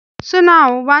So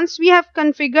now once we have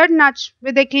configured Nutch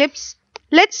with Eclipse,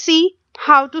 let's see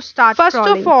how to start crawling.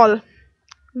 First of all,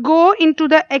 go into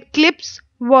the Eclipse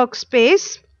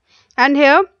workspace and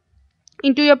here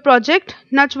into your project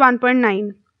Nutch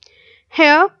 1.9.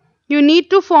 Here you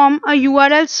need to form a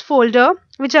URLs folder,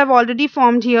 which I've already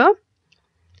formed here,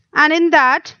 and in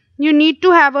that you need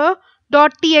to have a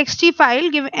 .txt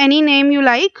file. Give any name you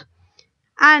like,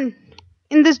 and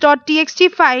in this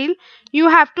 .txt file you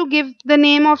have to give the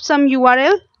name of some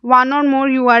URL, one or more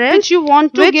URL which you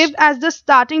want to give as the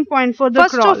starting point for the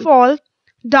crawl. First of all,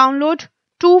 download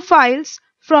 2 files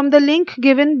from the link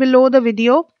given below the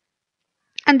video,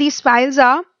 and these files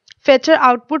are fetcher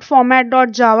output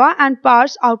format.java and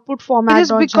parse output format.java. It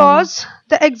is because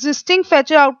the existing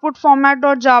fetcher output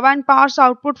format.java and parse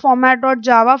output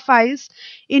format.java files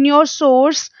in your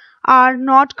source are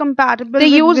not compatible with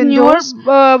Windows. They use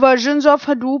newer versions of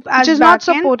Hadoop which is not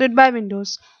supported by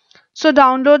Windows. So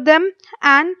download them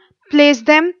and place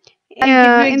them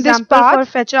in this path for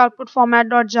fetcher output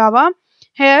format.java.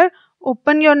 Here,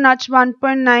 open your Nutch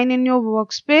 1.9 in your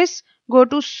workspace. Go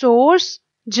to source,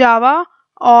 Java,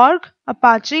 org,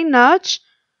 Apache, Nutch,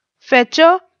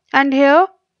 fetcher, and here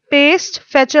paste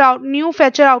new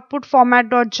fetcher output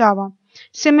format.java.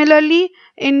 Similarly,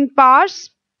 in parse,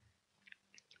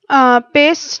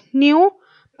 paste new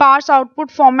parse output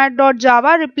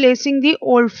format.java replacing the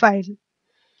old file.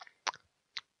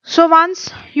 So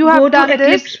once you have done this,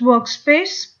 Eclipse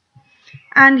workspace,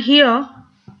 and here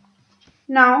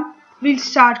now we'll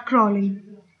start crawling.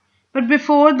 But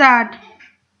before that,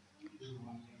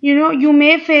 you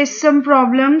may face some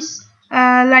problems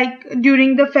like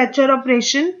during the fetcher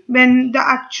operation, when the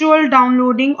actual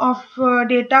downloading of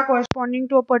data corresponding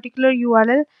to a particular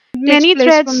URL, many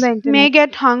threads may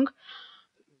get hung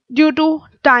due to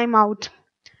timeout.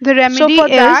 The remedy is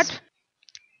that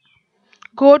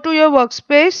go to your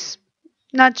workspace,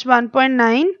 Nutch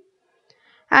 1.9,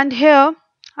 and here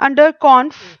under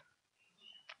conf,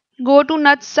 go to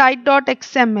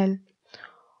nutchsite.xml.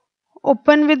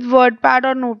 Open with WordPad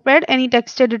or Notepad, any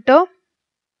text editor,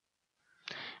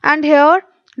 and here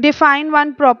define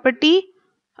one property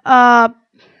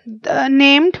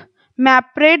named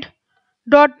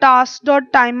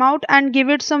mapred.task.timeout and give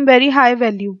it some very high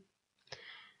value.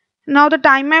 Now the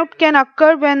timeout can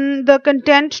occur when the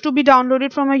content to be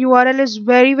downloaded from a URL is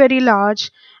very large,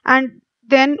 and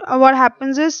then what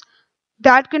happens is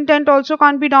that content also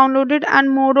can't be downloaded,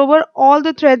 and moreover all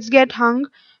the threads get hung,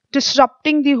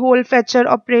 disrupting the whole fetcher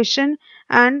operation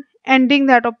and ending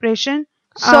that operation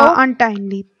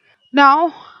untimely.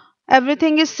 Now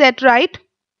everything is set right,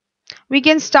 we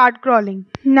can start crawling.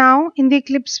 Now in the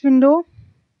Eclipse window,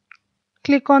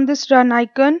 click on this run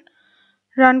icon,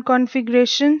 run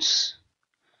configurations,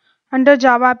 under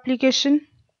Java application,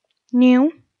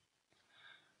 new.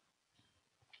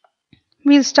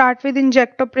 We'll start with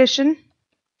inject operation,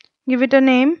 give it a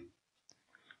name,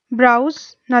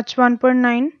 browse Nutch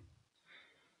 1.9,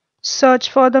 search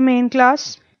for the main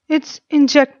class, it's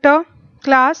injector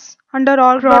class under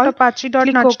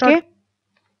org.apache.nutch. OK.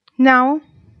 Now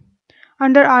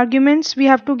under arguments we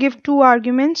have to give 2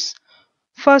 arguments.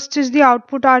 First is the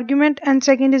output argument and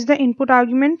second is the input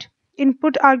argument.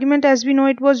 Input argument, as we know,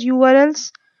 it was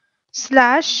URLs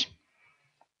slash,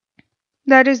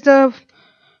 that is the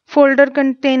folder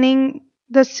containing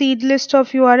the seed list of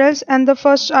URLs, and the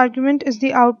first argument is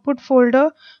the output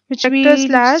folder, which we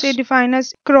say define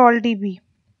as crawldb.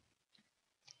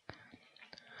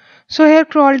 So here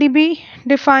crawldb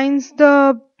defines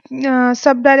the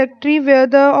subdirectory where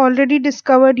the already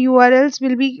discovered URLs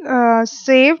will be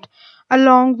saved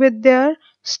along with their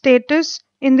status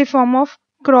in the form of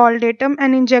crawl datum,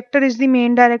 and injector is the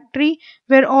main directory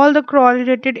where all the crawl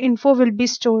related info will be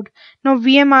stored. Now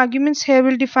VM arguments here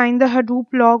will define the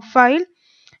Hadoop log file.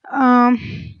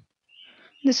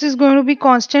 This is going to be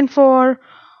constant for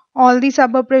all the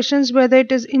sub operations, whether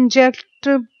it is inject,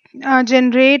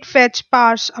 generate, fetch,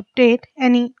 parse, update,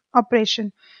 any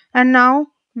operation. And now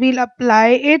we'll apply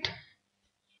it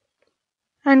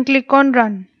and click on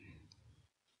run.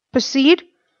 Proceed.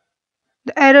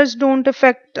 The errors don't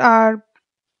affect our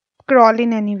crawl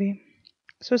in any way.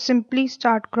 So simply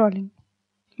start crawling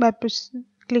by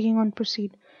clicking on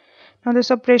proceed. Now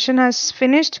this operation has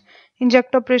finished,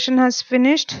 inject operation has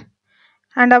finished,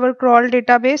 and our crawl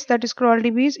database, that is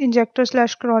crawldb, is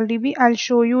injector/crawldb. I'll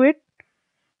show you it.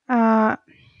 Nutch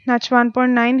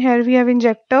 1.9, here we have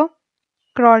injector,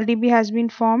 crawldb has been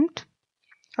formed.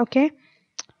 Okay.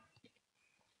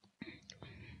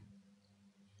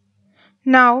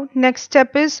 Now next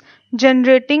step is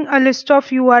generating a list of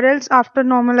URLs after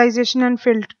normalization and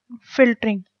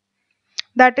filtering.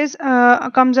 that is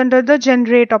comes under the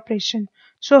generate operation.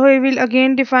 So we will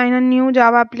again define a new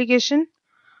Java application,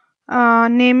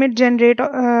 name it generate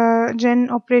gen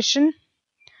operation,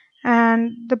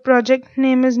 and the project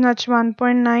name is Nutch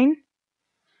 1.9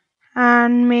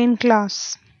 and main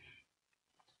class.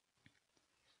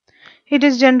 It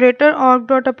is generator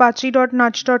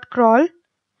org.apache.nutch.crawl.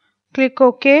 Click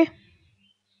OK.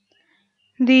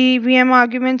 The VM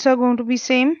arguments are going to be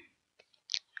same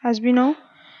as we know,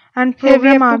 and program here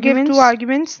we have to give two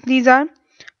arguments. These are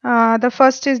the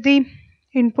first is the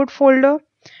input folder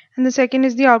and the second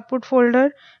is the output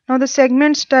folder. Now the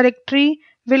segments directory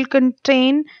will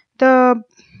contain the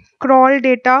crawl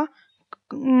data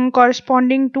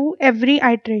corresponding to every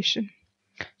iteration.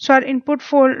 So our input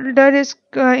folder is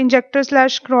injector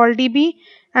slash crawl db,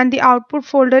 and the output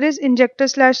folder is injector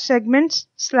slash segments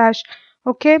slash.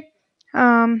 Okay,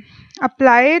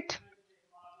 apply it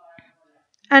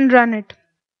and run it.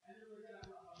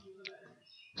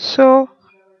 So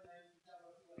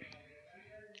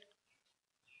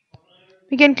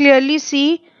we can clearly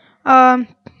see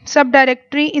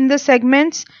subdirectory in the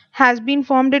segments has been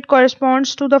formed. It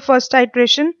corresponds to the first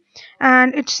iteration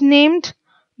and it's named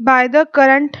by the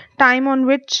current time on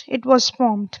which it was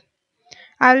formed.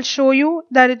 I'll show you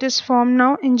that it is formed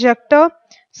now. Injector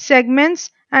segments,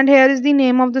 and here is the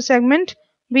name of the segment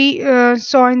we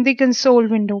saw in the console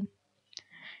window.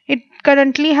 It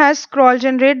currently has scroll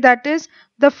generate, that is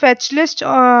the fetch list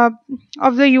of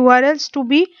the URLs to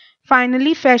be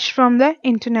finally fetched from the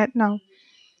internet now.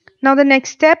 Now the next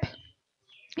step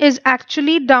is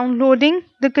actually downloading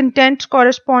the content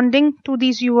corresponding to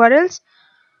these URLs.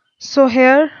 So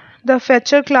here the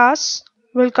fetcher class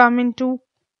will come into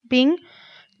being.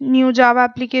 New Java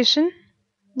application,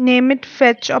 name it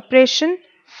fetch operation,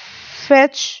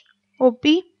 fetch op.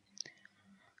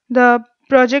 The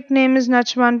project name is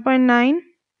Nutch 1.9,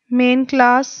 main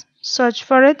class, search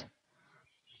for it.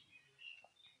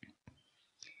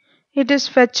 It is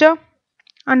fetcher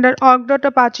under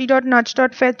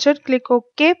org.apache.nutch.fetcher. Click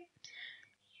OK.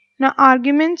 Now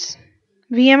arguments,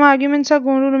 VM arguments are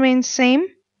going to remain same.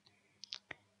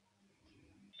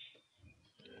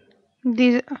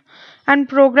 These and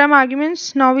program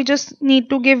arguments, now we just need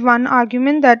to give one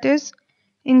argument, that is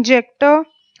injector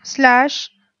slash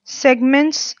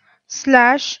segments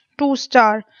slash 2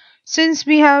 star. Since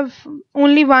we have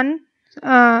only one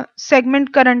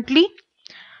segment currently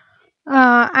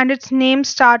and its name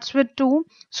starts with 2,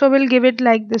 so we'll give it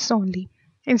like this only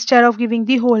instead of giving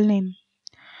the whole name.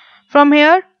 From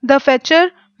here the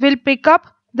fetcher will pick up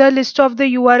the list of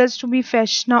the URLs to be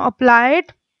fetched. Now apply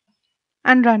it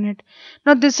and run it.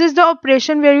 Now this is the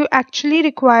operation where you actually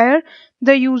require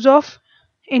the use of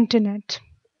internet.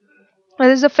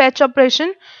 That is the fetch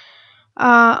operation.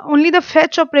 Only the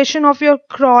fetch operation of your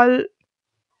crawl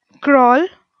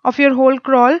of your whole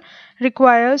crawl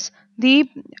requires the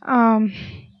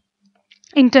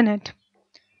internet.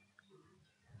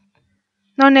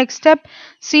 Now next step,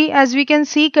 see, as we can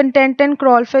see, content and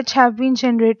crawl fetch have been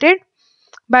generated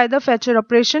by the fetcher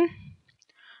operation.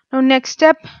 Now next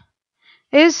step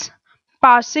is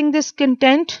parsing this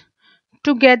content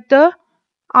to get the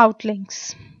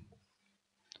outlinks.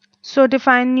 So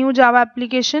define new Java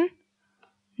application,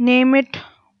 name it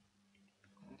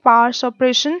parse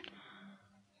operation,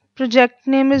 project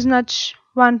name is Nutch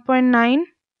 1.9,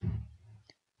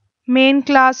 main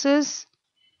class is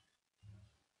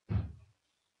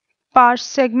parse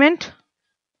segment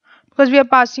because we are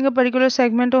parsing a particular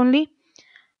segment only,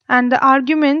 and the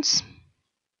arguments,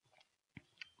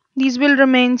 these will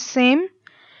remain same,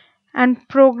 and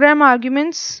program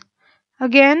arguments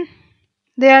again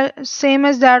they are same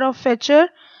as that of fetcher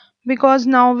because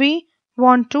now we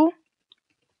want to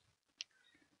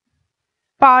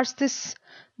parse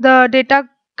the data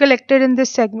collected in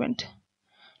this segment.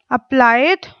 Apply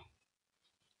it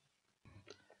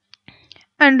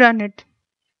and run it.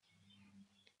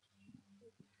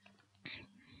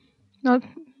 Now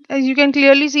as you can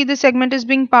clearly see, the segment is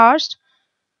being parsed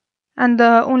and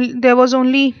there was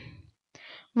only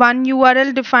one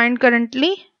URL defined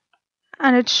currently,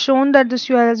 and it's shown that this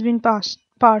URL has been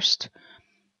parsed.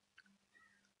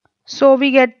 So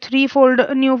we get three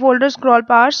new folders: crawl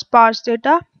parse, parse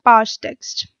data, parse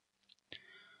text.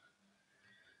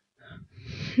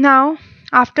 Now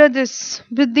after this,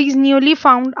 with these newly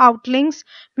found outlinks,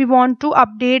 we want to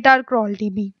update our crawl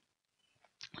DB.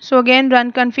 So again,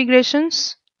 run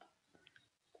configurations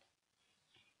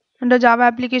under Java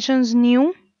applications,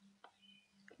 new,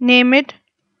 name it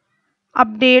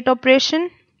update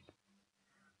operation.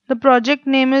 The project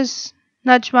name is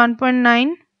Nutch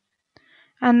 1.9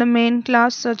 and the main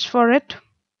class, search for it.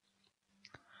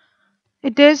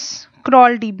 It is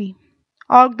crawldb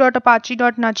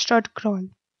org.apache.nutch.crawl.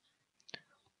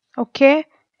 Okay,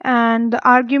 and the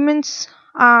arguments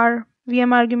are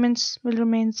VM arguments will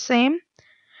remain same,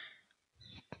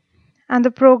 and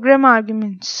the program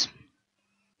arguments,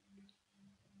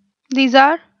 these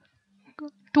are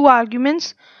two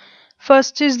arguments.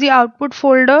 First is the output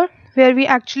folder where we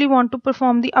actually want to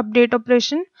perform the update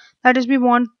operation, that is we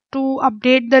want to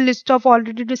update the list of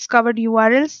already discovered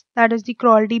URLs, that is the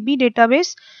crawldb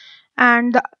database.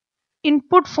 And the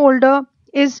input folder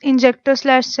is injector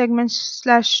slash segment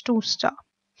slash 2 star.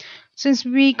 Since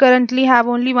we currently have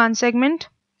only one segment,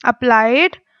 apply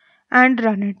it and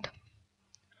run it.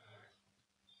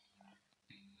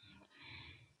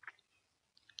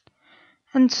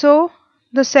 And so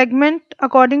the segment,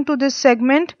 according to this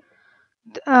segment,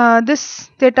 this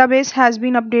database has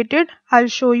been updated. I'll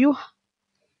show you.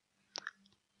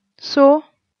 So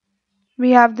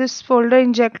we have this folder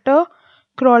injector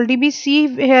crawldb. See,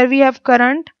 here we have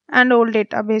current and old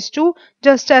database too,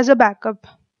 just as a backup.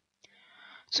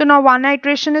 So now one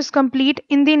iteration is complete.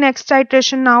 In the next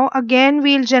iteration, now again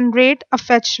we'll generate a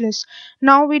fetch list.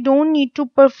 Now we don't need to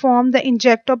perform the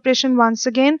inject operation once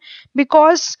again,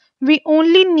 because we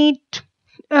only need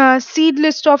seed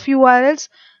list of URLs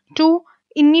to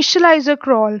initialize a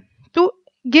crawl, to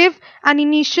give an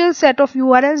initial set of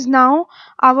URLs. Now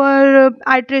our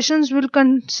iterations will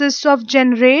consist of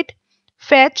generate,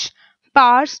 fetch,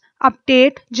 parse,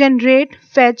 update, generate,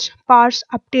 fetch, parse,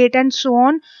 update, and so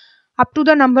on, up to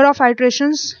the number of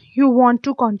iterations you want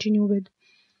to continue with.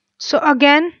 So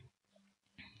again,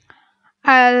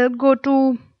 I'll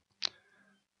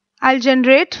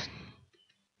generate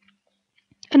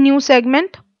a new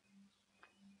segment.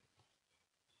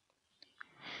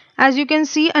 As you can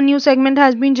see, a new segment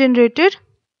has been generated.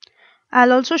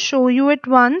 I'll also show you it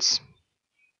once.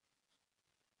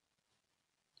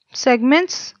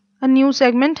 Segments, a new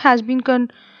segment has been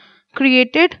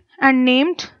created and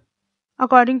named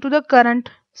according to the current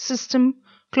system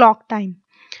clock time.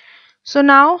 So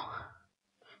now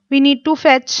we need to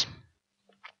fetch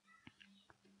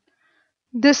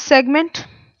this segment.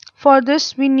 For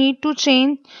this we need to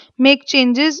make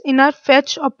changes in our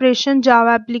fetch operation Java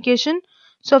application.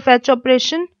 So fetch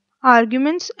operation,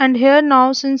 arguments, and here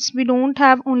now since we don't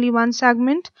have only one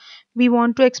segment, we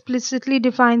want to explicitly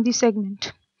define the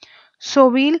segment. So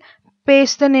we'll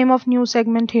paste the name of new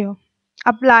segment here,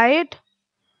 apply it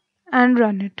and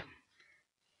run it.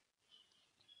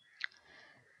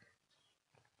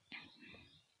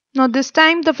 Now this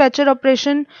time the fetcher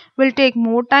operation will take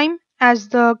more time, as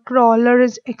the crawler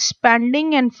is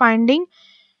expanding and finding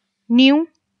new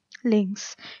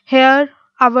links. Here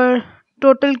our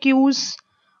total queues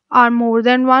are more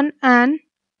than one, and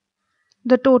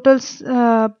the total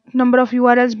number of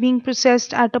URLs being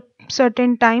processed at a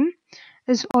certain time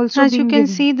is also as you can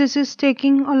see, this is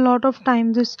taking a lot of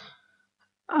time. This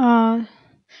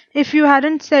if you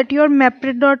hadn't set your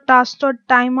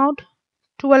mapred.task.timeout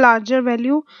to a larger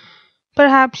value,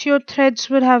 perhaps your threads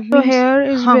would have been. So here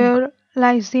is where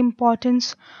lies the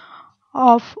importance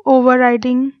of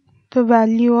overriding the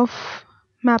value of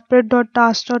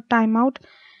mapred.task.timeout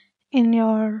in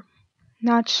your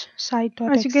Nutch site.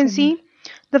 As you can see,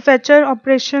 the fetcher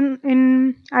operation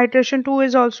in iteration 2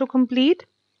 is also complete.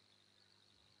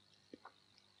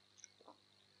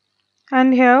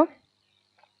 And here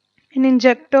in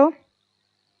injector,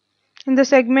 in the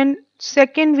segment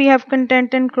second, we have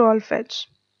content and crawl fetch.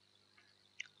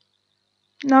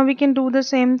 Now we can do the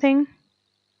same thing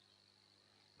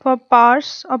for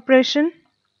parse operation.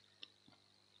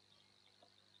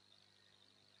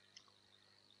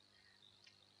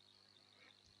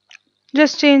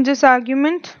 Just change this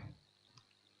argument,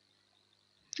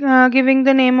 giving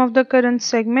the name of the current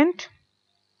segment.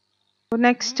 So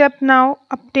next step, now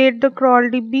update the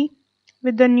crawldb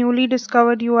with the newly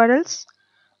discovered URLs.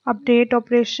 Update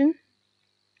operation.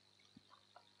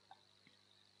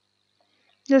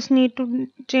 Just need to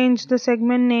change the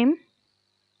segment name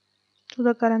to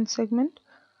the current segment.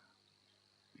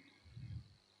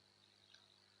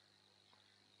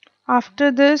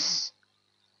 After this,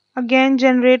 again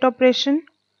generate operation.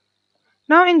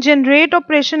 Now in generate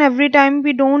operation, every time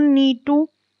we don't need to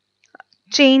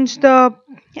change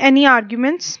any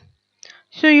arguments,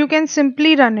 so you can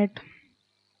simply run it.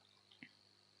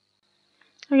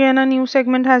 Again a new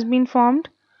segment has been formed.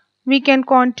 We can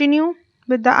continue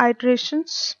with the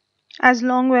iterations as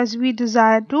long as we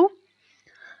desire to.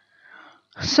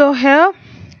 So here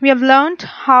we have learned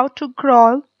how to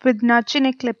crawl with Nutch in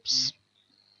Eclipse.